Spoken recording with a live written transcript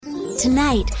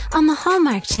Tonight on the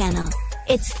Hallmark Channel,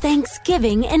 it's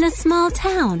Thanksgiving in a Small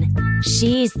Town.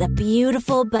 She's the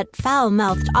beautiful but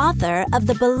foul-mouthed author of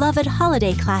the beloved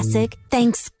holiday classic,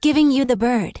 Thanksgiving You the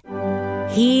Bird.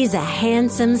 He's a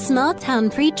handsome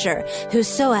small-town preacher who's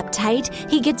so uptight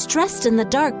he gets dressed in the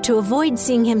dark to avoid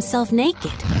seeing himself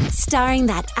naked. Starring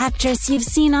that actress you've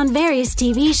seen on various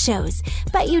TV shows,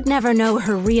 but you'd never know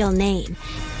her real name.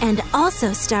 And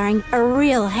also starring a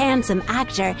real handsome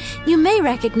actor you may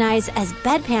recognize as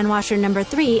bedpan washer number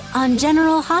 3 on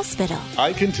General Hospital.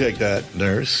 I can take that,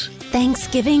 nurse.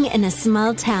 Thanksgiving in a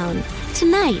Small Town.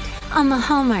 Tonight on the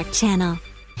Hallmark Channel.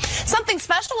 Something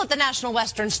special at the National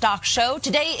Western Stock Show.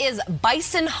 Today is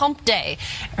Bison Hump Day.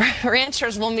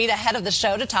 Ranchers will meet ahead of the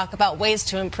show to talk about ways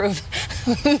to improve.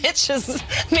 Mitch is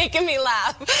making me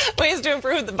laugh. Ways to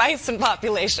improve the bison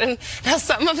population. Now,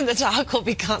 some of the talk will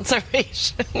be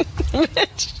conservation.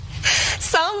 Mitch.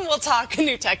 Some will talk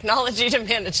new technology to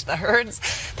manage the herds.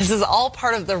 This is all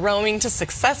part of the Roaming to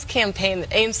Success campaign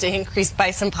that aims to increase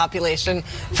bison population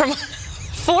from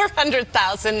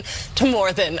 400,000 to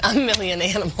more than 1 million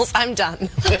animals. I'm done.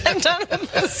 I'm done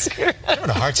with this. You're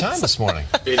having a hard time this morning.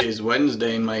 It is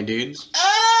Wednesday, my dudes.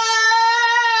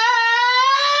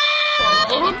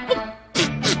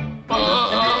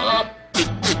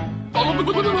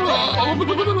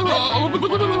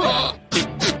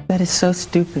 That is so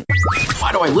stupid.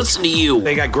 Why do I listen to you?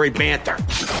 They got great banter.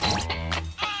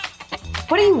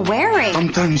 What are you wearing?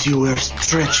 Sometimes you wear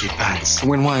stretchy pants.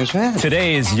 When why is that?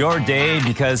 Today is your day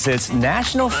because it's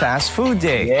National Fast Food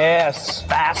Day. Yes,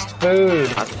 fast food.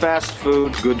 Not fast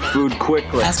food, good food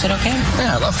quickly. Fast food, okay?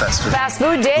 Yeah, I love fast food. Fast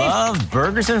food day. Love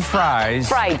burgers and fries.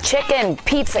 Fried chicken,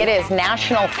 pizza. It is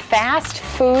National Fast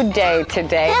Food Day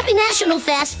today. Happy National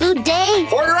Fast Food Day.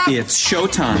 Order up. It's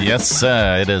showtime. Yes,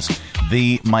 it is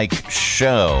the Mike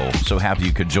Show. So happy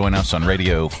you could join us on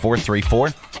Radio 434,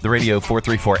 the Radio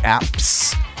 434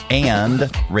 apps, and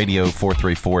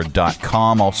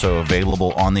radio434.com. Also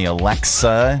available on the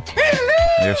Alexa.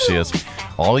 There she is.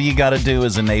 All you got to do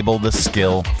is enable the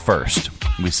skill first.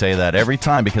 We say that every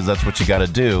time because that's what you got to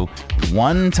do.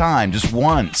 One time, just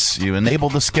once, you enable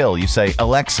the skill. You say,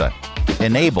 Alexa,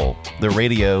 enable the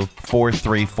Radio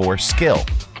 434 skill.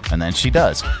 And then she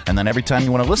does. And then every time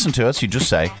you want to listen to us, you just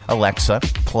say, Alexa,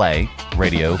 play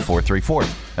Radio 434.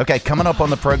 Okay, coming up on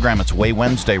the program, it's Way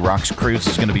Wednesday. Rox Cruz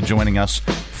is going to be joining us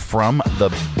from the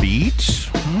beach.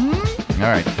 All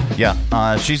right. Yeah,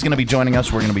 she's going to be joining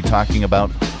us. We're going to be talking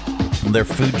about their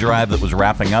food drive that was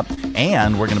wrapping up.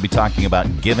 And we're going to be talking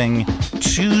about Giving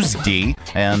Tuesday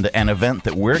and an event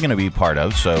that we're going to be part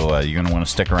of. So you're going to want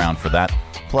to stick around for that.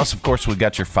 Plus, of course, we've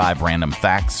got your 5 random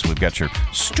facts. We've got your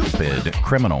stupid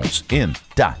criminals in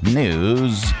the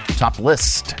news top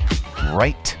list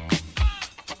right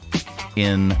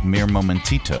in mere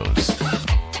momentitos.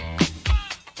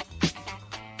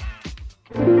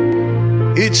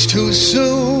 It's too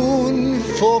soon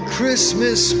for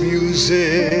Christmas music.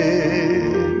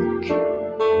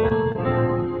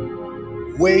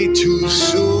 Way too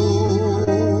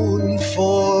soon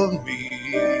for me.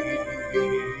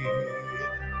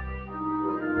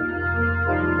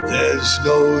 There's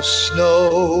no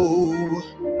snow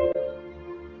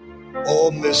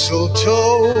or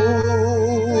mistletoe,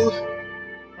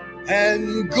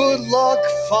 and good luck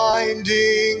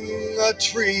finding a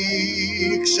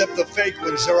tree, except the fake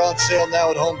ones are on sale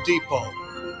now at Home Depot.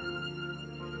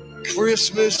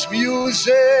 Christmas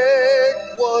music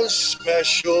was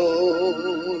special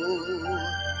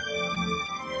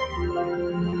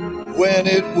when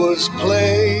it was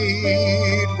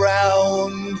played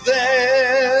round then.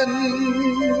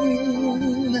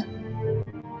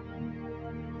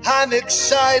 I'm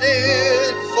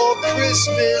excited for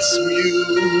Christmas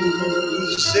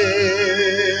music,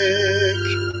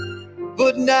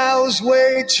 but now's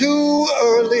way too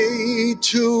early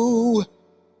to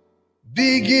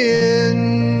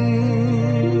begin.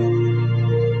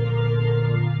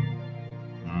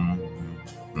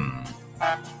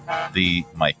 The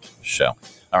Mike Show.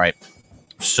 All right.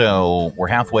 So we're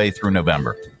halfway through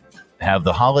November. Have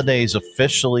the holidays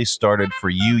officially started for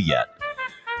you yet?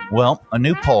 Well, a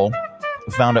new poll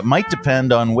found it might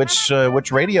depend on which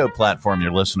radio platform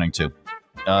you're listening to.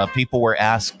 People were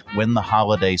asked when the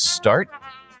holidays start,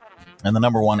 and the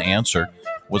number one answer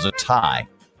was a tie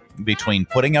between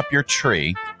putting up your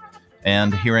tree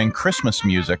and hearing Christmas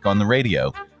music on the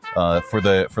radio for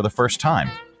the first time.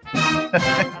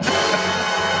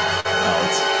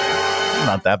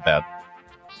 Not that bad.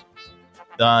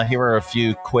 Here are a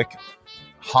few quick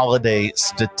holiday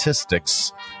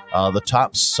statistics. The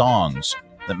top songs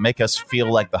that make us feel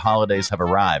like the holidays have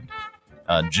arrived.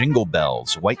 Jingle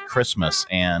Bells, White Christmas,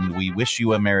 and We Wish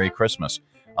You a Merry Christmas.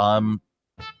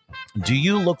 Do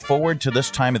you look forward to this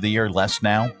time of the year less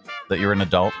now that you're an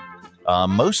adult?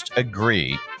 Most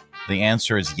agree. The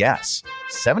answer is yes.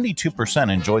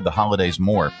 72% enjoyed the holidays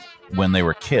more when they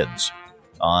were kids.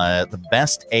 The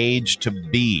best age to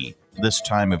be this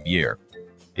time of year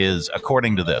is,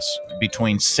 according to this,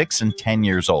 between 6 and 10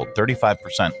 years old.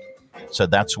 35%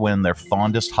 said that's when their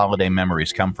fondest holiday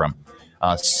memories come from.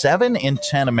 7 in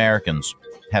 10 Americans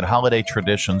had holiday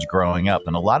traditions growing up,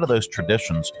 and a lot of those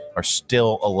traditions are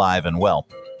still alive and well.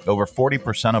 Over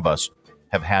 40% of us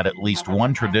have had at least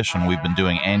one tradition we've been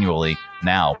doing annually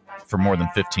now for more than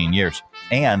 15 years.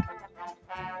 And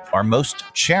our most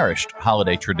cherished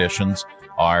holiday traditions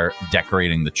are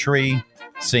decorating the tree,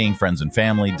 seeing friends and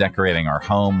family, decorating our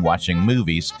home, watching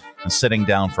movies, and sitting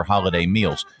down for holiday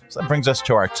meals. So that brings us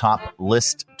to our top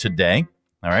list today.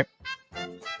 All right.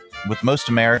 With most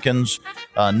Americans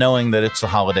knowing that it's the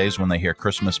holidays when they hear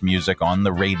Christmas music on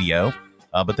the radio.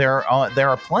 But there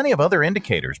are plenty of other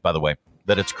indicators, by the way,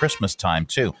 that it's Christmas time,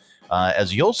 too.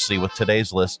 As you'll see with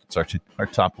today's list, it's our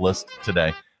top list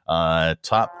today.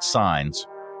 Top signs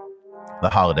the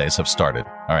holidays have started.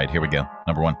 All right, here we go.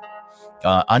 Number 1.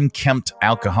 Unkempt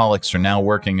alcoholics are now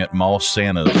working at mall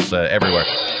Santas everywhere.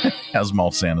 As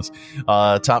mall Santas.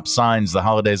 Top signs the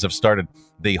holidays have started.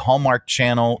 The Hallmark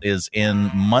Channel is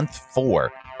in month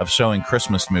 4 of showing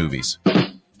Christmas movies.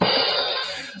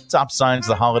 Top signs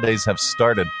the holidays have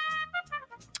started.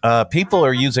 People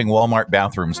are using Walmart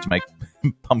bathrooms to make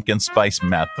pumpkin spice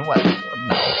meth. What?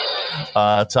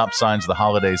 No. Top signs the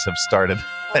holidays have started.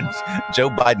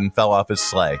 Joe Biden fell off his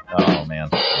sleigh. Oh,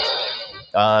 man.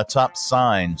 Top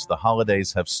signs the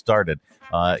holidays have started.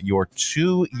 Your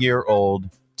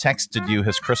 2-year-old texted you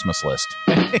his Christmas list.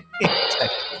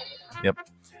 Yep.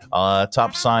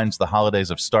 Top signs the holidays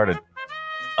have started.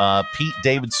 Pete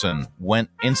Davidson went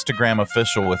Instagram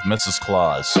official with Mrs.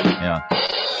 Claus. Yeah.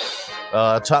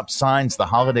 Top signs the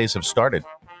holidays have started.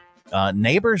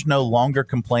 Neighbors no longer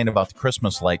complain about the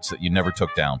Christmas lights that you never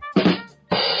took down.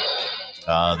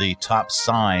 The top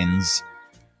signs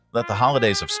that the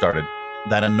holidays have started.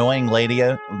 That annoying lady,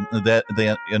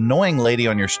 the annoying lady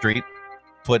on your street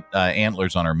put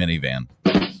antlers on her minivan.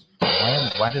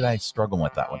 Why did I struggle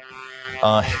with that one?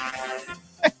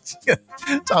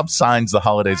 Top signs the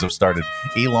holidays have started.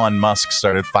 Elon Musk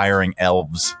started firing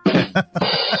elves.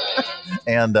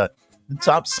 And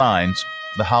top signs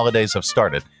the holidays have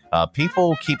started.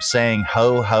 People keep saying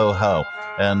ho, ho, ho.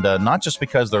 And not just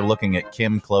because they're looking at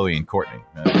Kim, Chloe, and Courtney.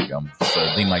 There you go. It's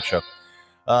the Dean Mike Show.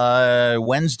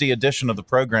 Wednesday edition of the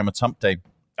program. It's Hump Day.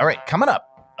 All right, coming up,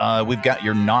 we've got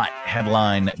your not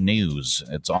headline news.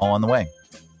 It's all on the way.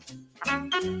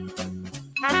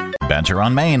 Badger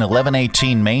on Main,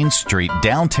 1118 Main Street,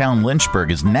 downtown Lynchburg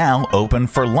is now open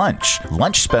for lunch.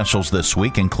 Lunch specials this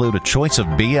week include a choice of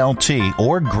BLT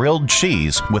or grilled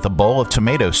cheese with a bowl of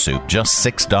tomato soup, just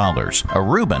 $6. A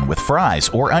Reuben with fries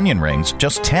or onion rings,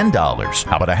 just $10.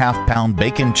 How about a half-pound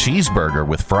bacon cheeseburger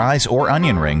with fries or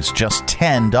onion rings, just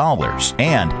 $10.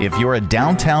 And if you're a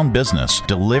downtown business,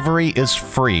 delivery is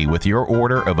free with your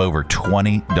order of over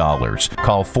 $20.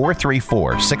 Call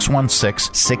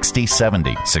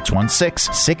 434-616-6070.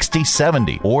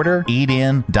 616-6070. Order, eat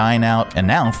in, dine out, and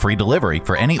now free delivery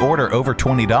for any order over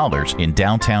 $20 in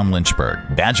downtown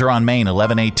Lynchburg. Badger on Main,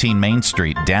 1118 Main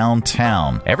Street,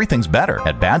 downtown. Everything's better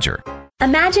at Badger.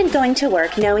 Imagine going to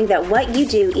work knowing that what you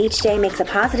do each day makes a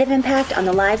positive impact on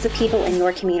the lives of people in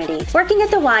your community. Working at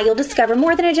the Y, you'll discover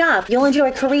more than a job. You'll enjoy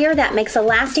a career that makes a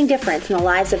lasting difference in the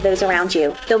lives of those around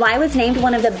you. The Y was named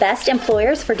one of the best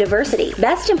employers for diversity,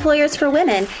 best employers for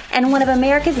women, and one of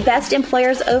America's best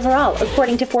employers overall,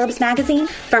 according to Forbes magazine.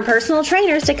 From personal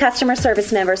trainers to customer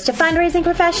service members to fundraising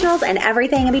professionals and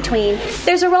everything in between,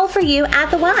 there's a role for you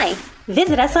at the Y.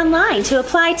 Visit us online to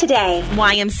apply today.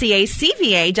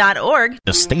 YMCACVA.org.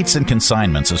 Estates and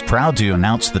Consignments is proud to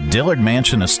announce the Dillard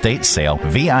Mansion Estate Sale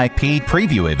VIP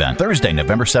Preview Event, Thursday,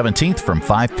 November 17th from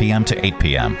 5 p.m. to 8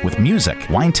 p.m. with music,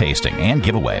 wine tasting, and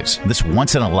giveaways. This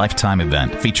once-in-a-lifetime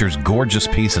event features gorgeous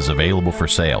pieces available for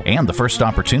sale and the first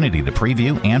opportunity to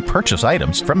preview and purchase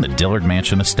items from the Dillard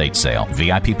Mansion Estate Sale.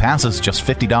 VIP passes just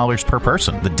 $50 per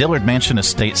person. The Dillard Mansion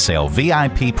Estate Sale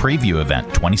VIP Preview Event,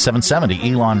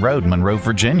 2770 Elon Road, Monroe,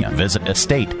 Virginia. Visit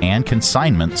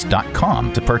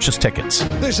estateandconsignments.com to purchase tickets.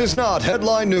 This is not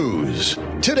headline news.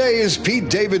 Today is Pete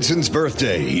Davidson's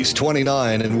birthday. He's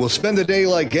 29 and will spend the day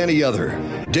like any other,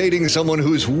 dating someone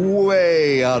who's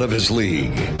way out of his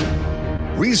league.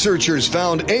 Researchers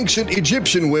found ancient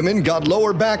Egyptian women got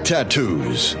lower back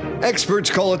tattoos. Experts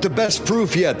call it the best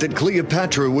proof yet that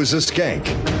Cleopatra was a skank.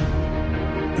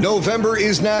 November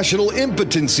is National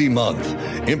Impotency Month.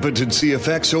 Impotency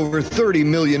affects over 30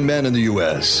 million men in the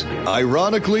U.S.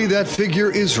 Ironically, that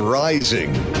figure is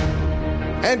rising.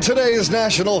 And today is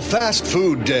National Fast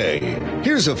Food Day.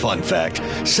 Here's a fun fact.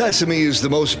 Sesame is the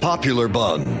most popular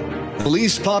bun. The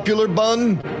least popular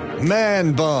bun?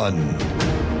 Man bun.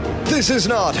 This is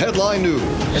not Headline News.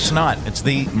 It's not. It's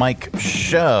the Mike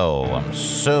Show. I'm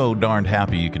so darned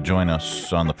happy you could join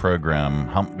us on the program.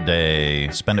 Hump Day.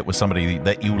 Spend it with somebody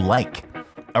that you like.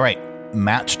 All right.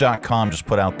 Match.com just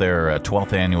put out their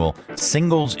 12th annual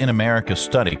Singles in America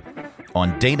study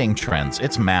on dating trends.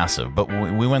 It's massive, but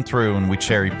we went through and we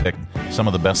cherry-picked some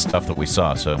of the best stuff that we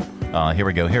saw. So here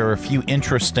we go. Here are a few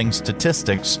interesting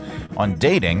statistics on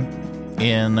dating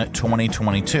in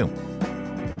 2022.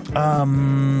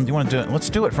 You want to do it? Let's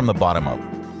do it from the bottom up.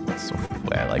 That's the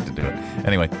way I like to do it.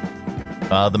 Anyway,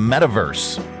 the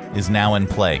metaverse is now in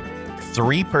play.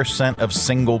 3% of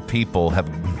single people have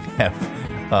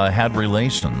had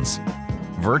relations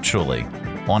virtually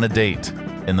on a date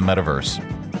in the metaverse.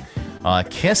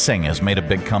 Kissing has made a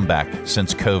big comeback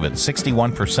since COVID.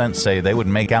 61% say they would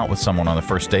make out with someone on the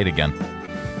first date again.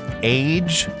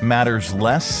 Age matters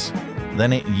less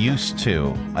than it used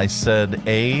to. I said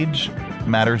age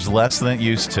matters less than it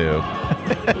used to.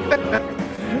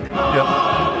 Yep.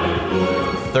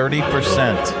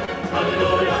 30%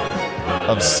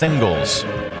 of singles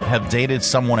have dated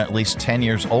someone at least 10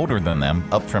 years older than them,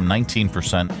 up from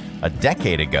 19% a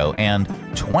decade ago, and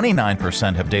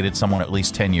 29% have dated someone at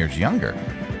least 10 years younger,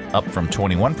 up from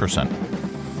 21%.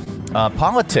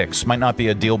 Politics might not be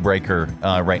a deal breaker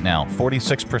right now.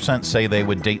 46% say they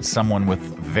would date someone with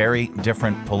very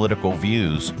different political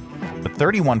views, but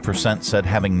 31% said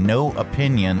having no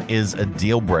opinion is a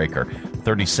deal breaker.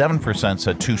 37%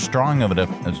 said too strong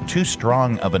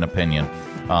of an opinion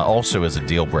also is a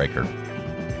deal breaker.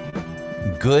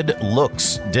 Good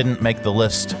looks didn't make the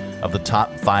list of the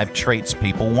top 5 traits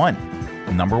people want.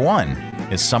 Number 1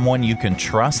 is someone you can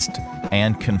trust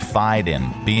and confide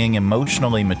in. Being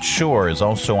emotionally mature is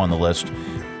also on the list,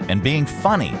 and being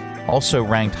funny also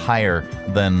ranked higher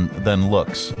than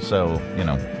looks. So, you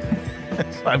know,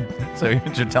 so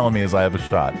what you're telling me is I have a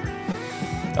shot.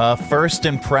 First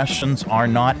impressions are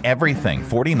not everything.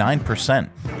 49%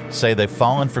 say they've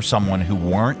fallen for someone who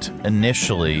weren't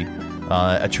initially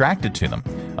attracted to them,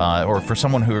 or for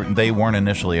someone who they weren't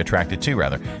initially attracted to,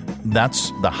 rather.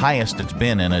 That's the highest it's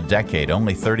been in a decade.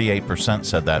 Only 38%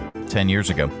 said that 10 years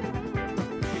ago.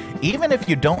 Even if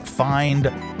you don't find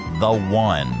the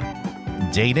one,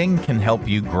 dating can help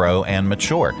you grow and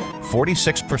mature.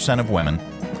 46% of women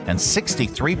and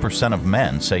 63% of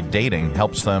men say dating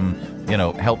helps them,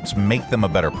 helps make them a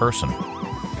better person.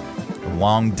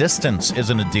 Long distance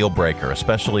isn't a deal breaker,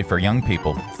 especially for young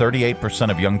people. 38%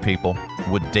 of young people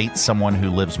would date someone who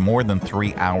lives more than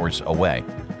 3 hours away.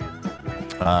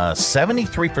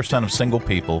 73% of single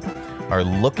people are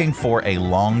looking for a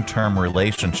long-term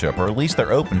relationship, or at least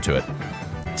they're open to it.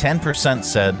 10%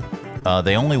 said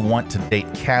they only want to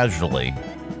date casually,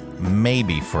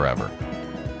 maybe forever.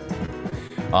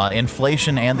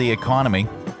 Inflation and the economy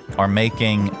are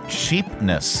making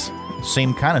cheapness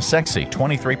seem kind of sexy.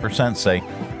 23% say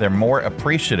they're more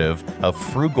appreciative of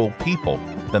frugal people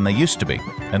than they used to be.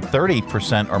 And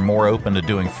 30% are more open to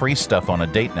doing free stuff on a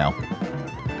date now.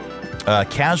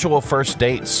 Casual first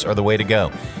dates are the way to go.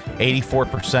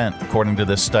 84%, according to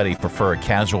this study, prefer a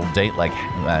casual date like,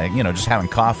 just having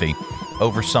coffee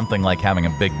over something like having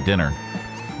a big dinner.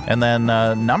 And then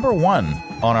number 1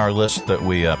 on our list that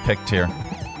we picked here,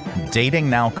 dating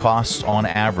now costs on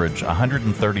average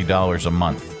 $130 a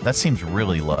month. That seems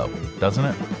really low, doesn't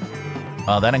it?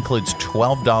 That includes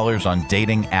 $12 on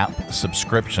dating app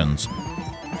subscriptions,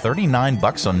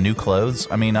 $39 on new clothes.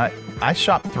 I mean, I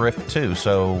shop thrift too,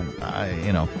 so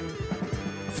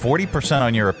 40%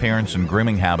 on your appearance and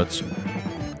grooming habits,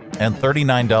 and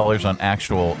 $39 on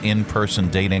actual in-person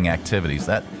dating activities.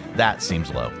 That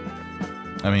seems low.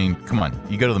 I mean, come on,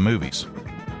 you go to the movies,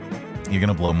 you're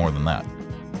gonna blow more than that.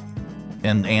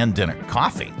 And dinner,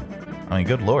 coffee. I mean,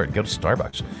 good Lord, go to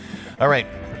Starbucks. All right,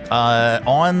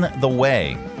 on the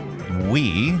way,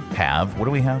 we have, what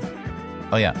do we have?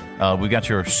 Oh, yeah, we got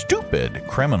your stupid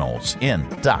criminals in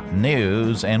the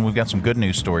news, and we've got some good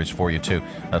news stories for you, too.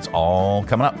 That's all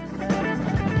coming up.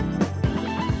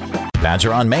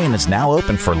 Badger on Main is now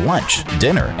open for lunch,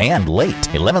 dinner, and late,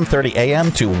 11:30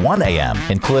 a.m. to 1 a.m.,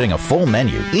 including a full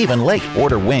menu, even late.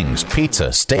 Order wings,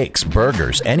 pizza, steaks,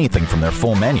 burgers, anything from their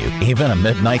full menu, even a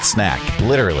midnight snack.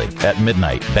 Literally, at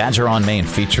midnight, Badger on Main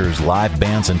features live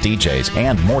bands and DJs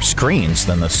and more screens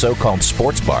than the so-called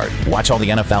sports bar. Watch all the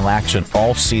NFL action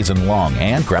all season long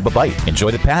and grab a bite.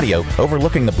 Enjoy the patio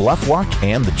overlooking the Bluff Walk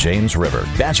and the James River.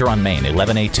 Badger on Main,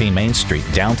 1118 Main Street,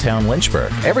 downtown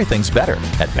Lynchburg. Everything's better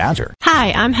at Badger.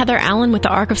 Hi, I'm Heather Allen with the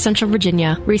ARC of Central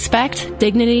Virginia. Respect,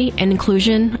 dignity, and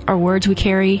inclusion are words we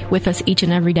carry with us each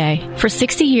and every day. For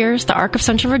 60 years, the ARC of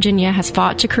Central Virginia has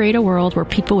fought to create a world where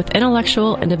people with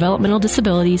intellectual and developmental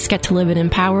disabilities get to live an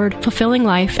empowered, fulfilling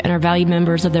life and are valued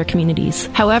members of their communities.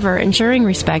 However, ensuring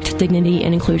respect, dignity,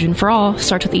 and inclusion for all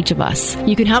starts with each of us.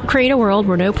 You can help create a world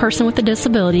where no person with a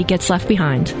disability gets left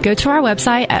behind. Go to our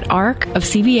website at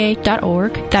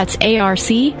arcofcva.org. That's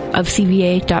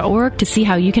arcofcva.org to see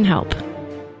how you can help.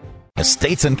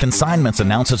 Estates and Consignments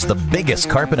announces the biggest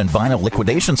carpet and vinyl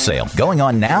liquidation sale going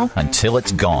on now until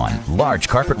it's gone. Large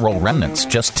carpet roll remnants,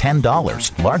 just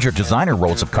 $10. Larger designer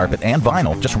rolls of carpet and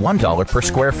vinyl, just $1 per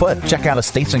square foot. Check out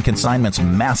Estates and Consignments'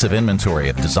 massive inventory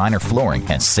of designer flooring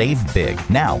and save big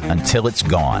now until it's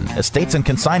gone. Estates and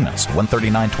Consignments,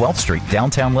 139 12th Street,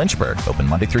 downtown Lynchburg. Open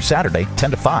Monday through Saturday,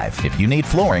 10 to 5. If you need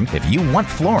flooring, if you want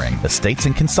flooring, Estates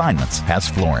and Consignments has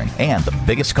flooring and the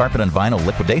biggest carpet and vinyl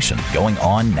liquidation going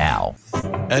on now.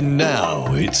 And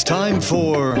now it's time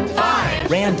for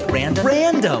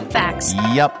Random facts.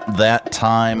 Yep, that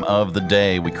time of the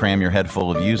day. We cram your head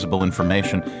full of usable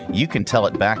information. You can tell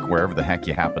it back wherever the heck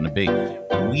you happen to be.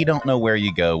 We don't know where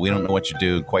you go. We don't know what you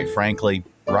do. Quite frankly,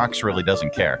 Rox really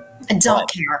doesn't care. I don't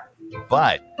care.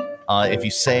 But if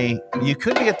you say, you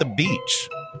could be at the beach,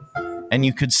 and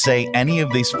you could say any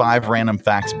of these 5 random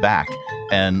facts back,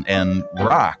 and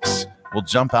Rox will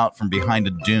jump out from behind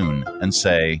a dune and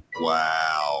say,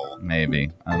 wow, maybe.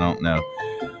 I don't know.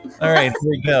 All right, here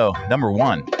we go. Number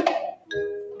 1.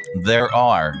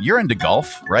 You're into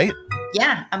golf, right?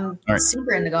 Yeah, I'm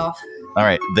super into golf. All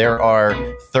right, there are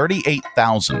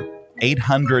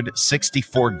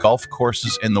 38,864 golf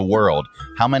courses in the world.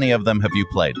 How many of them have you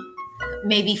played?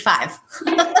 Maybe 5.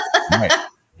 All right.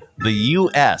 The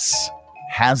U.S.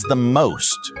 has the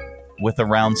most with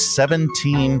around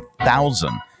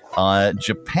 17,000.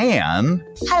 Japan,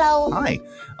 hello, hi,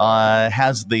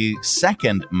 has the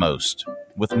second most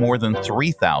with more than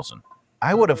 3,000.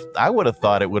 I would have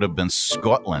thought it would have been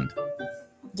Scotland.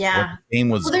 Yeah, the game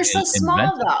was they're so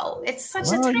small though. It's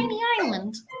such a tiny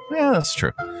island. Yeah, that's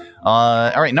true.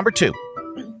 All right, number 2.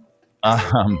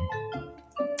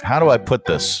 How do I put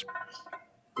this?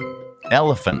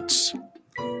 Elephants,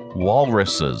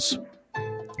 walruses,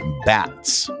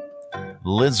 bats,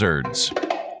 lizards,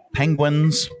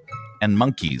 penguins, and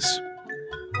monkeys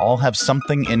all have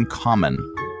something in common.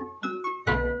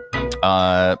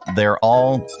 They're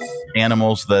all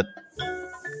animals that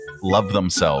love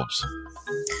themselves.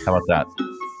 How about that?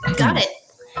 Got it.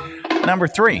 Number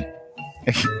 3.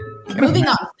 Moving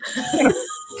on. Can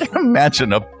you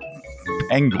imagine a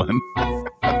penguin?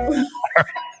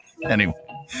 Anyway,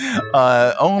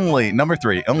 number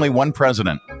 3. Only one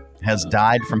president has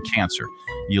died from cancer.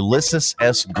 Ulysses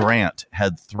S. Grant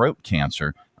had throat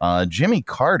cancer. Jimmy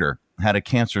Carter had a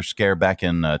cancer scare back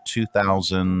in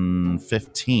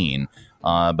 2015,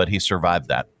 but he survived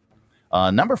that.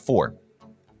 Number 4,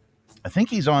 I think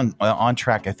he's on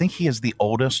track. I think he is the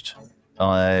oldest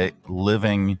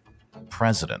living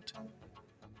president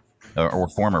or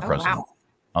former president. Wow.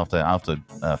 I'll have to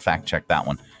fact check that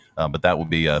one, but that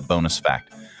would be a bonus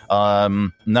fact.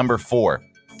 Number 4,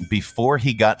 before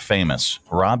he got famous,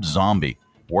 Rob Zombie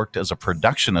worked as a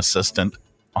production assistant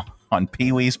on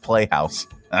Pee-wee's Playhouse.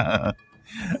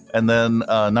 And then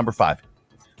number 5,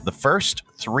 the first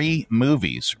 3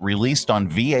 movies released on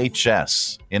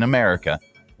VHS in America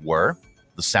were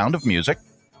The Sound of Music,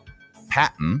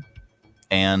 Patton,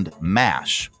 and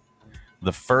MASH.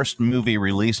 The first movie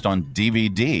released on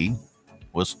DVD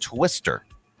was Twister.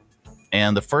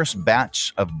 And the first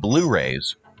batch of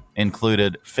Blu-rays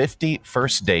included 50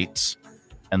 First Dates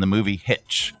and the movie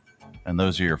Hitch. And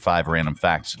those are your 5 random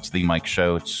facts. It's the Mike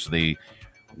Show. It's the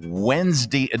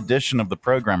Wednesday edition of the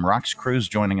program. Rox Cruz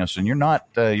joining us, and you're not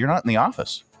in the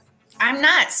office. I'm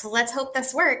not. So let's hope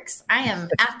this works. I am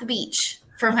at the beach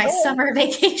for my summer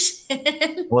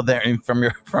vacation. Well, there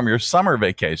from your summer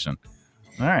vacation.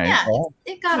 All right. Yeah,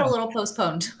 it got a little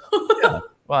postponed. Yeah.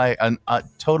 Well, I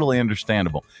totally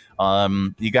understandable.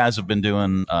 You guys have been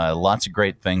doing lots of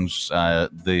great things.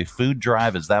 The food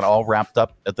drive, is that all wrapped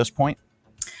up at this point?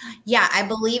 Yeah, I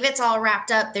believe it's all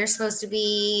wrapped up. They're supposed to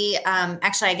be,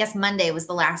 actually, I guess Monday was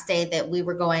the last day that we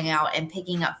were going out and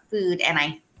picking up food. And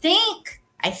I think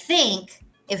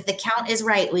if the count is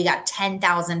right, we got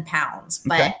 10,000 pounds,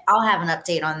 but Okay. I'll have an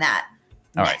update on that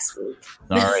All next week.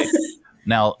 All right.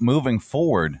 Now, moving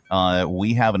forward,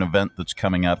 we have an event that's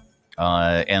coming up,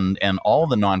 and all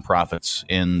the nonprofits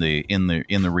in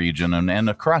the region and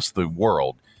across the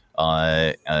world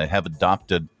have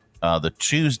adopted the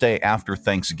Tuesday after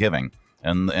Thanksgiving,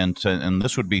 and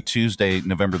this would be Tuesday,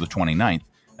 November the 29th,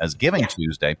 as Giving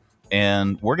Tuesday,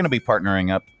 and we're going to be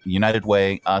partnering up. United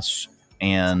Way, us,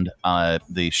 and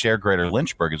the Share Greater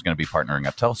Lynchburg is going to be partnering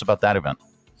up. Tell us about that event.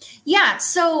 Yeah.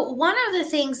 So one of the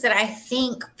things that I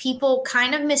think people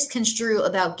kind of misconstrue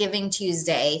about Giving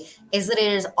Tuesday is that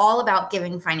it is all about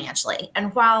giving financially.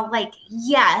 And while, like,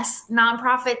 yes,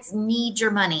 nonprofits need your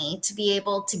money to be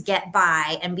able to get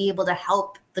by and be able to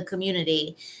help the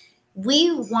community,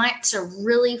 we want to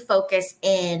really focus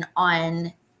in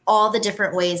on all the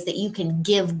different ways that you can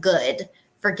give good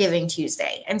for Giving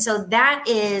Tuesday. And so that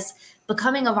is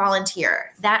becoming a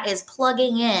volunteer. That is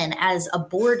plugging in as a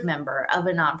board member of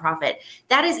a nonprofit.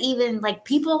 That is even like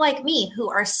people like me who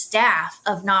are staff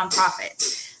of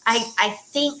nonprofits. I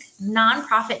think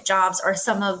nonprofit jobs are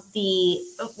some of the,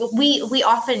 we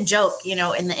often joke, in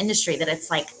the industry that it's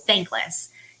like thankless.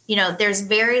 There's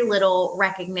very little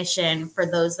recognition for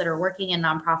those that are working in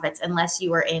nonprofits unless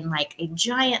you are in like a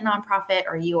giant nonprofit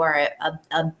or you are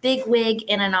a big wig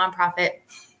in a nonprofit.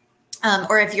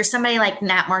 Or if you're somebody like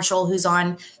Nat Marshall, who's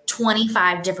on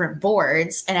 25 different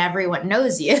boards and everyone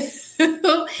knows you,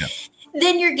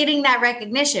 then you're getting that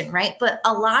recognition, right? But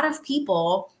a lot of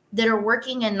people that are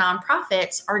working in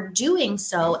nonprofits are doing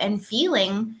so and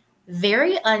feeling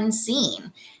very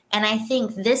unseen. And I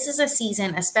think this is a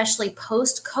season, especially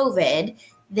post-COVID,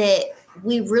 that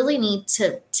we really need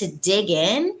to dig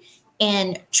in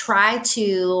and try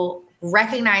to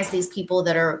recognize these people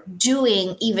that are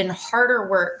doing even harder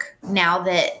work now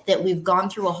that we've gone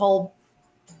through a whole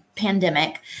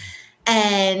pandemic,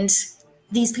 and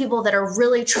these people that are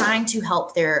really trying to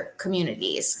help their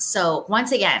communities. So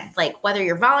once again, like whether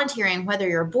you're volunteering, whether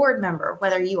you're a board member,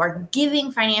 whether you are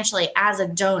giving financially as a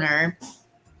donor,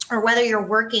 or whether you're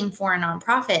working for a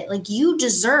nonprofit, like you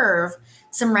deserve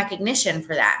some recognition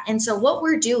for that. And so what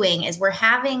we're doing is we're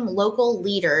having local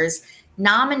leaders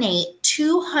nominate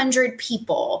 200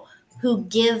 people who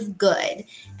give good.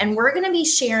 And we're going to be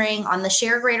sharing on the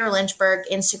Share Greater Lynchburg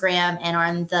Instagram and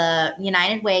on the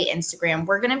United Way Instagram.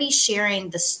 We're going to be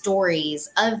sharing the stories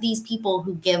of these people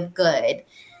who give good,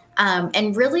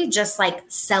 and really just like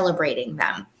celebrating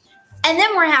them. And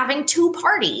then we're having 2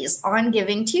 parties on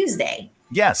Giving Tuesday.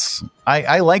 Yes,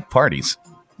 I like parties.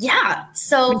 Yeah.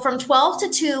 So from 12 to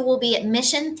 2, we'll be at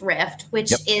Mission Thrift,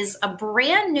 which is a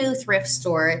brand new thrift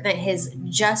store that has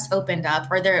just opened up,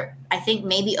 or they're, I think,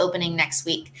 maybe opening next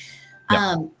week.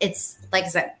 It's, like I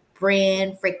said,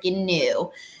 brand freaking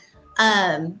new.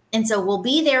 And so we'll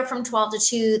be there from 12 to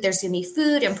 2. There's going to be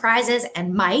food and prizes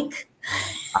and Mike.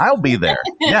 I'll be there.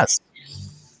 Yes.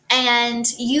 And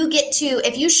you get to,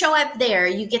 if you show up there,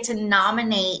 you get to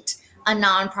nominate a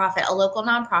nonprofit, a local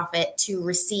nonprofit, to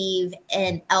receive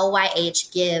an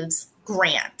LYH Gives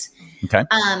grant. Okay.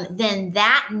 Then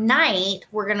that night,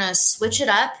 we're going to switch it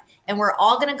up and we're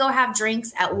all going to go have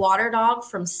drinks at Water Dog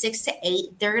from 6 to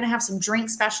 8. They're going to have some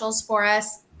drink specials for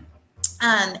us.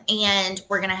 And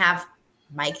we're going to have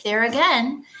Mike there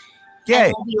again. Yay.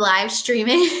 And we'll be live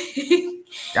streaming.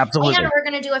 Absolutely. And we're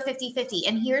going to do a 50-50.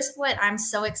 And here's what I'm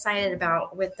so excited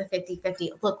about with the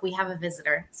 50-50. Look, we have a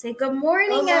visitor. Say good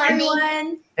morning,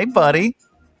 everyone. Hey, buddy.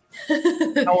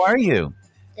 How are you?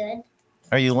 Good.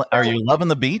 Are you loving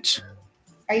the beach?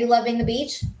 Are you loving the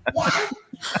beach? Yeah.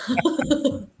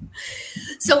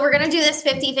 So we're going to do this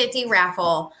 50-50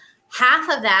 raffle. Half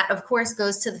of that, of course,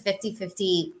 goes to the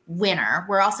 50-50 winner.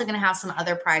 We're also going to have some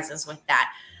other prizes with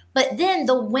that. But then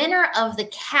the winner of the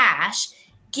cash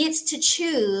gets to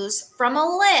choose from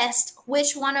a list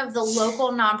which one of the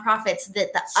local nonprofits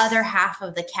that the other half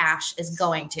of the cash is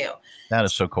going to. That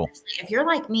is so cool. If you're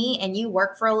like me and you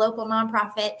work for a local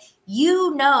nonprofit,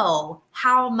 you know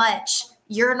how much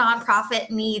your nonprofit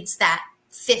needs that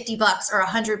 $50 or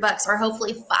 $100 or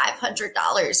hopefully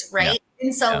 $500, right? Yeah.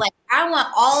 And so like, I want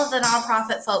all of the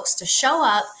nonprofit folks to show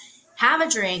up, have a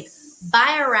drink,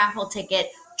 buy a raffle ticket,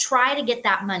 try to get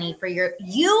that money for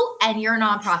you and your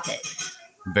nonprofit.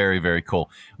 Very, very cool.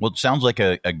 Well, it sounds like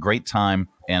a great time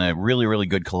and a really, really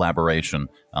good collaboration.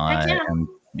 And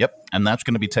that's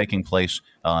going to be taking place,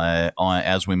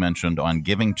 as we mentioned, on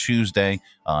Giving Tuesday.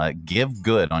 Give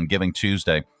Good on Giving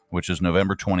Tuesday, which is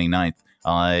November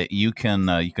 29th. You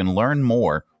can learn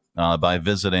more by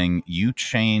visiting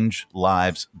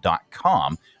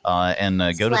youchangelives.com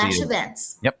and go to the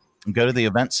events. Yep, go to the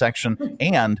event section,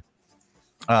 and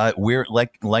we're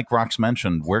like Rox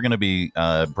mentioned, we're going to be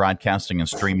broadcasting and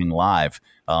streaming live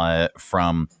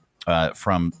from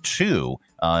 2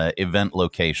 event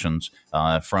locations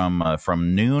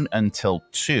from noon until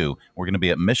 2. We're going to be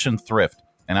at Mission Thrift,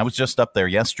 and I was just up there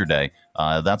yesterday.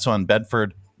 That's on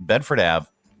Bedford Ave,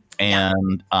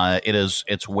 and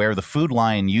it's where the Food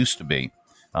Lion used to be,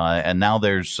 and now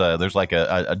there's like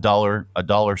a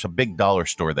big dollar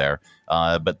store there,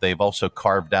 but they've also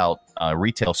carved out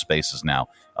retail spaces now.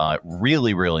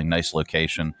 Really, really nice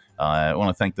location. I want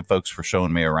to thank the folks for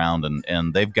showing me around,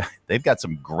 and they've got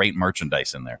some great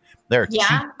merchandise in there.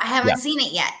 I haven't seen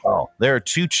it yet. Oh, there are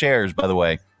 2 chairs, by the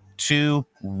way, 2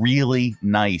 really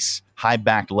nice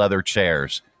high-backed leather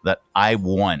chairs that I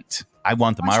want. I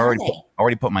want them. I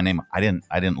already put my name. I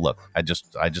didn't look. I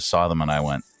just saw them and I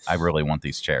went, I really want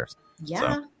these chairs. Yeah.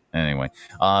 So, anyway,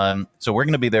 so we're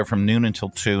going to be there from noon until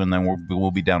 2, and then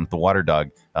we'll be down at the Water Dog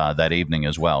that evening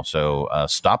as well. So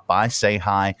stop by, say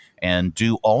hi, and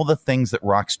do all the things that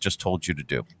Rox just told you to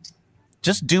do.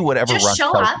 Just do whatever. Just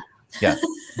show up. Yeah,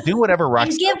 do whatever Rox.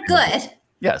 And give good.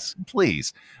 Yes,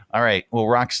 please. All right. Well,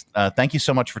 Rox, thank you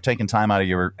so much for taking time out of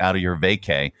your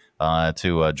vacay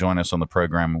to join us on the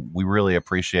program. We really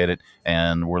appreciate it,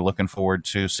 and we're looking forward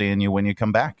to seeing you when you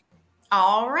come back.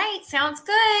 All right. Sounds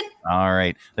good. All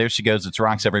right. There she goes. It's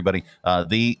Rox, everybody.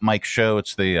 The Mike Show.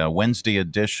 It's the Wednesday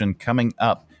edition. Coming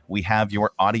up, we have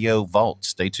your audio vault.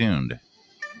 Stay tuned.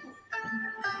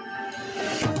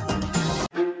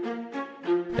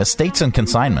 Estates and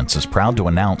Consignments is proud to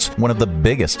announce one of the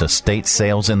biggest estate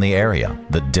sales in the area,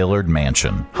 the Dillard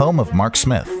Mansion, home of Mark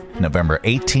Smith, November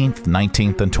 18th,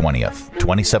 19th, and 20th,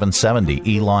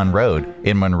 2770 Elon Road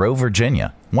in Monroe,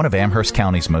 Virginia, one of Amherst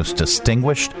County's most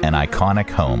distinguished and iconic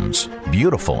homes.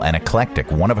 Beautiful and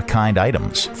eclectic one-of-a-kind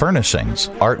items, furnishings,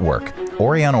 artwork,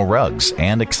 oriental rugs,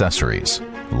 and accessories.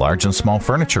 Large and small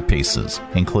furniture pieces,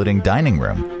 including dining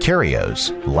room,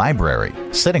 curios, library,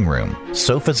 sitting room,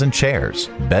 sofas and chairs,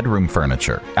 bedroom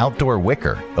furniture, outdoor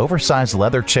wicker, oversized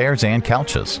leather chairs and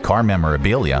couches, car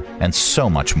memorabilia, and so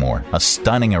much more. A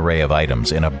stunning array of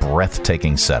items in a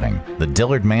breathtaking setting. The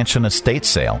Dillard Mansion Estate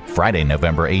Sale, Friday,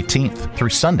 November 18th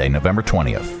through Sunday, November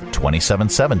 20th.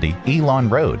 2770 Elon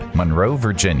Road, Monroe,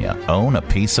 Virginia. Own a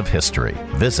piece of history.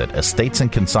 Visit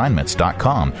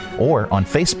estatesandconsignments.com or on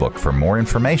Facebook for more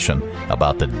information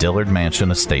about the Dillard Mansion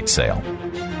Estate Sale.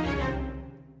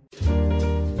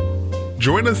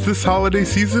 Join us this holiday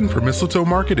season for Mistletoe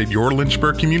Market at your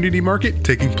Lynchburg Community Market,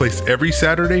 taking place every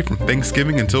Saturday from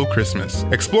Thanksgiving until Christmas.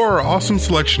 Explore our awesome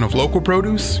selection of local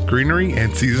produce, greenery,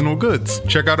 and seasonal goods.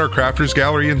 Check out our Crafters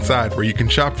Gallery inside, where you can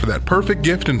shop for that perfect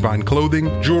gift and find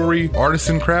clothing, jewelry,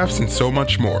 artisan crafts, and so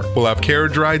much more. We'll have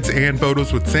carriage rides and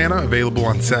photos with Santa available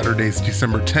on Saturdays,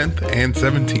 December 10th and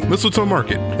 17th. Mistletoe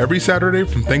Market, every Saturday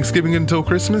from Thanksgiving until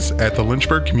Christmas at the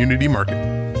Lynchburg Community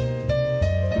Market.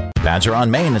 Badger on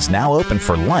Main is now open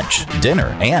for lunch,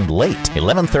 dinner, and late,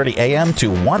 11:30 a.m. to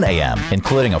 1 a.m.,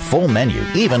 including a full menu,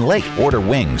 even late. Order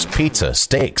wings, pizza,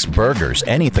 steaks, burgers,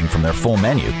 anything from their full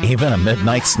menu, even a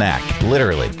midnight snack.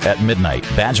 Literally, at midnight,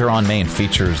 Badger on Main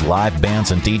features live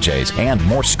bands and DJs and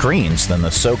more screens than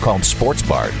the so-called sports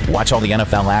bar. Watch all the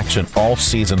NFL action all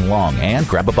season long and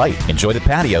grab a bite. Enjoy the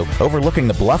patio overlooking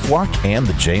the Bluff Walk and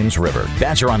the James River.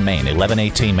 Badger on Main,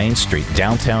 1118 Main Street,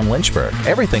 downtown Lynchburg.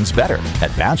 Everything's better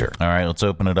at Badger. All right, let's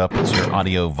open it up. It's your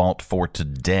audio vault for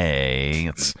today.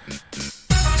 It's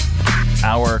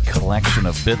our collection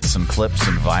of bits and clips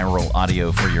and viral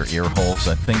audio for your ear holes.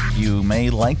 I think you may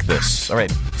like this. All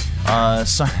right,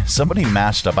 somebody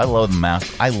mashed up. I love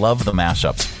the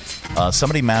mashups.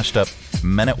 Somebody mashed up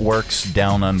Men at Work's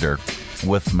Down Under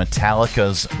with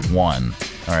Metallica's One.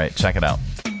 All right, check it out.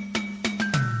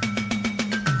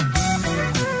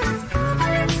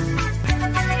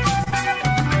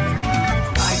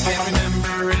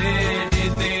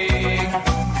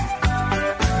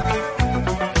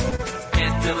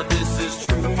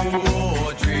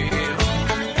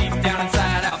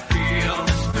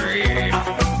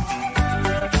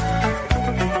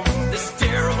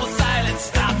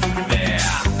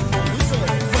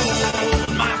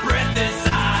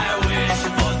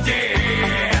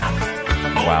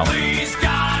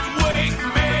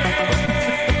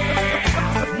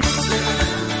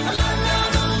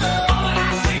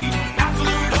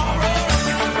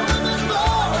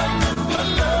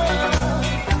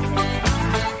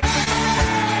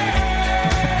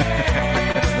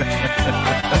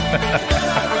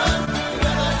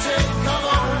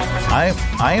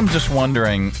 I am just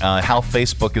wondering how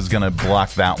Facebook is going to block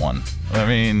that one. I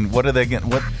mean, what are they going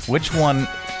to... Which one...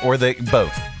 Or they...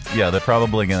 Both. Yeah, they're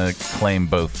probably going to claim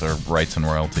both their rights and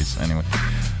royalties. Anyway.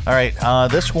 All right,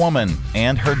 this woman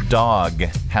and her dog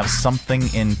have something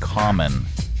in common.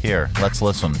 Here, let's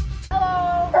listen.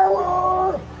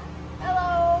 Hello.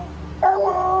 Hello.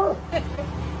 Hello.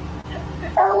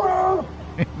 Hello.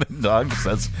 The dog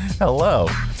says hello.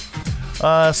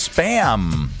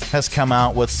 Spam has come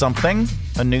out with something,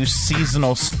 a new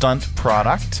seasonal stunt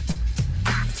product,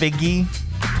 figgy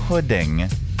pudding.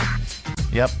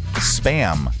 Yep,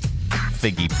 Spam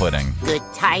figgy pudding. Good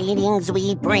tidings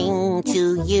we bring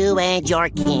to you and your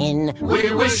kin.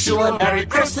 We wish you a Merry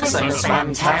Christmas and a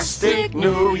fantastic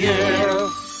New Year.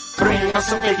 Bring us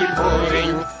some figgy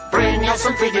pudding. Bring us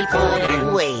some figgy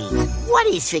pudding. Wait, what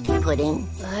is figgy pudding?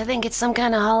 I think it's some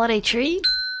kind of holiday treat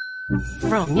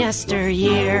from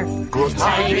yesteryear. Good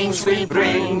tidings we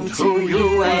bring to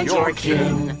you and your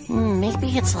kin.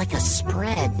 Maybe it's like a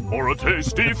spread. Or a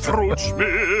tasty fruit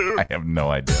smear. I have no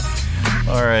idea.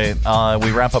 All right,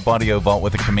 we wrap up Audio Vault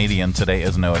with a comedian. Today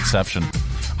is no exception.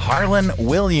 Harlan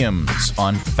Williams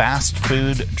on fast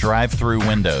food drive-through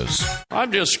windows.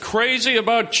 I'm just crazy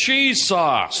about cheese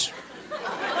sauce.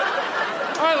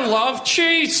 I love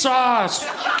cheese sauce.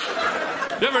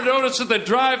 You ever notice at the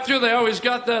drive-thru they always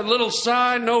got that little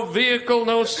sign, no vehicle,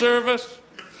 no service?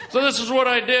 So this is what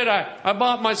I did. I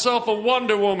bought myself a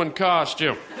Wonder Woman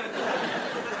costume.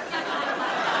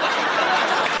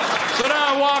 So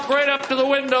now I walk right up to the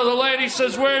window. The lady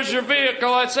says, "Where's your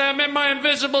vehicle?" I say, "I'm in my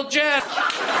invisible jet."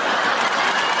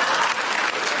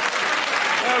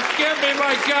 Now give me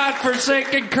my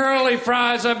godforsaken curly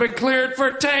fries. I've been cleared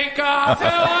for takeoff.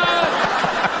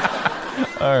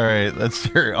 All right, that's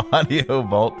your Audio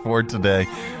Vault for today.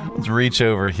 Let's reach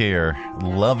over here,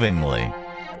 lovingly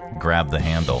grab the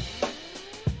handle,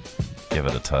 give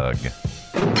it a tug.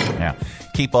 Now,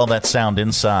 keep all that sound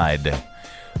inside.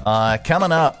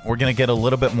 Coming up, we're going to get a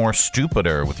little bit more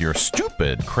stupider with your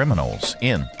stupid criminals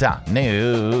in the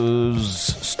news.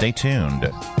 Stay tuned.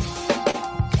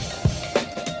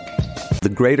 The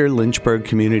Greater Lynchburg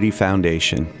Community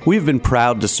Foundation. We've been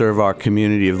proud to serve our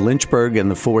community of Lynchburg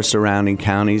and the 4 surrounding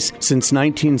counties since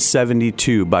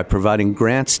 1972 by providing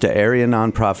grants to area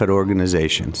nonprofit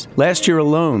organizations. Last year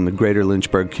alone, the Greater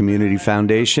Lynchburg Community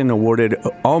Foundation awarded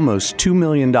almost $2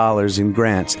 million in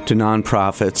grants to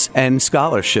nonprofits and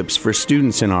scholarships for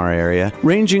students in our area,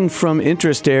 ranging from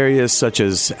interest areas such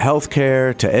as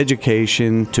healthcare to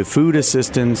education to food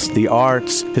assistance, the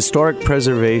arts, historic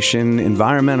preservation,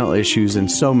 environmental issues, and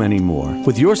so many more.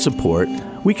 With your support,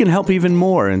 we can help even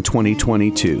more in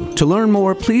 2022. To learn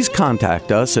more, please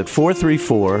contact us at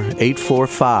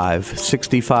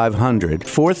 434-845-6500,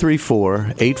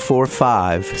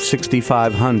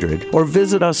 434-845-6500, or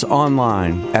visit us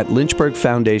online at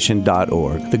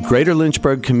lynchburgfoundation.org. The Greater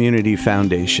Lynchburg Community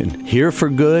Foundation, here for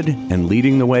good and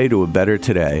leading the way to a better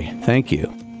today. Thank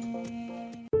you.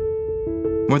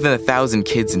 More than 1,000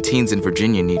 kids and teens in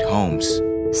Virginia need homes.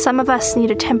 Some of us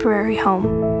need a temporary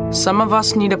home. Some of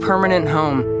us need a permanent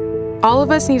home. All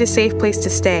of us need a safe place to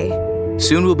stay.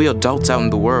 Soon we'll be adults out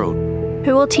in the world.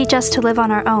 Who will teach us to live on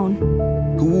our own?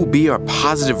 Who will be our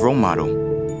positive role model?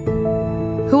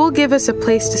 Who will give us a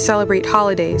place to celebrate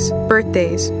holidays,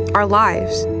 birthdays, our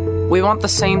lives? We want the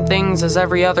same things as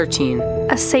every other teen.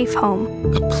 A safe home.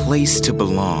 A place to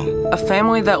belong. A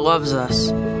family that loves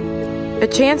us. A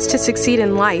chance to succeed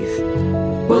in life.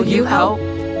 Will you help?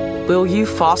 Will you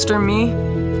foster me?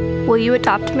 Will you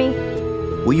adopt me?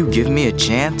 Will you give me a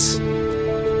chance?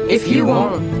 If you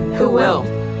won't, who will?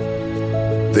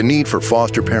 The need for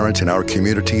foster parents in our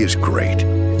community is great.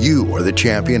 You are the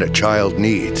champion a child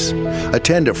needs.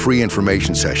 Attend a free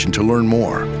information session to learn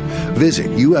more.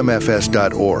 Visit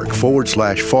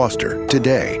umfs.org/foster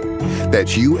today.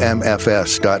 That's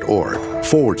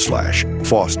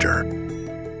umfs.org/foster.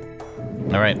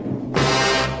 All right.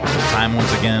 Time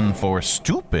once again for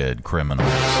stupid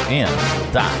criminals in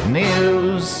the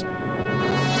news.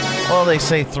 Well, they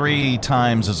say 3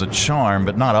 times is a charm,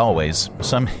 but not always.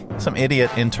 Some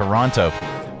idiot in Toronto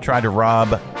tried to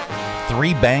rob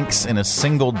 3 banks in a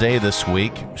single day this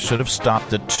week. Should have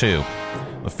stopped at 2.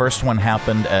 The first one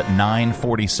happened at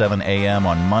 9:47 a.m.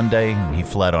 on Monday. He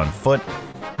fled on foot.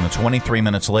 And 23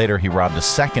 minutes later, he robbed a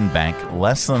second bank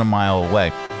less than a mile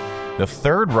away. The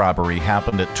third robbery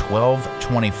happened at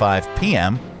 12:25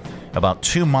 p.m., about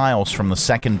 2 miles from the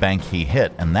second bank he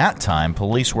hit, and that time,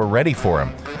 police were ready for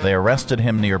him. They arrested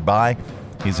him nearby.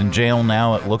 He's in jail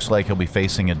now. It looks like he'll be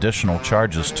facing additional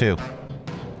charges, too.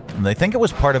 And they think it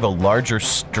was part of a larger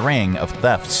string of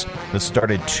thefts that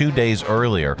started 2 days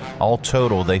earlier. All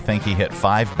total, they think he hit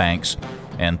 5 banks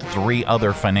and 3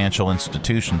 other financial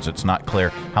institutions. It's not clear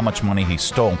how much money he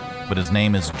stole, but his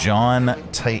name is John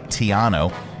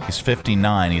Tiano. He's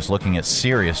 59. He's looking at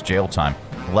serious jail time.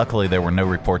 Luckily, there were no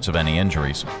reports of any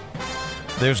injuries.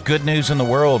 There's good news in the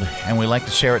world, and we like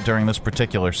to share it during this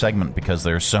particular segment because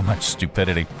there's so much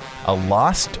stupidity. A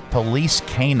lost police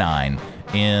canine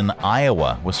in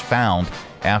Iowa was found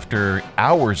after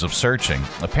hours of searching.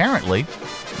 Apparently,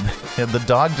 the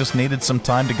dog just needed some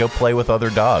time to go play with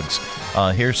other dogs.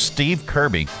 Here's Steve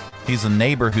Kirby. He's a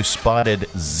neighbor who spotted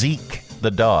Zeke, the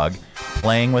dog,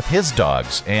 playing with his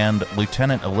dogs, and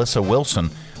Lieutenant Alyssa Wilson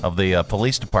of the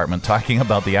police department talking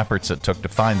about the efforts it took to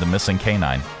find the missing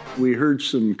canine. We heard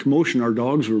some commotion. Our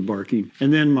dogs were barking.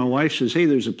 And then my wife says, hey,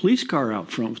 there's a police car out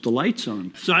front with the lights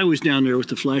on. So I was down there with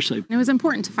the flashlight. It was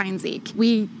important to find Zeke.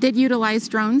 We did utilize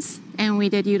drones, and we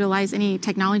did utilize any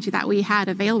technology that we had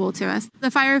available to us. The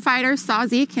firefighters saw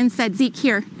Zeke and said, Zeke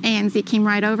here. And Zeke came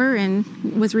right over and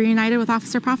was reunited with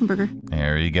Officer Poffenberger.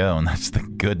 There you go, and that's the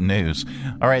good news.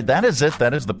 All right, that is it.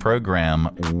 That is the program.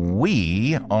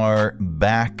 We are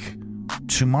back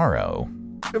tomorrow.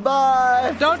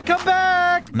 Goodbye. Don't come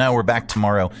back. No, we're back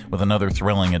tomorrow with another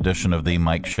thrilling edition of The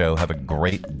Mike Show. Have a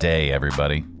great day,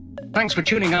 everybody. Thanks for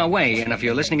tuning our way, and if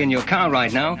you're listening in your car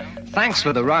right now, thanks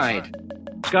for the ride.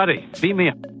 Scotty, beat me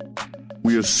up.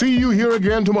 We'll see you here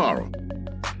again tomorrow.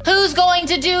 Who's going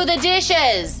to do the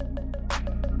dishes?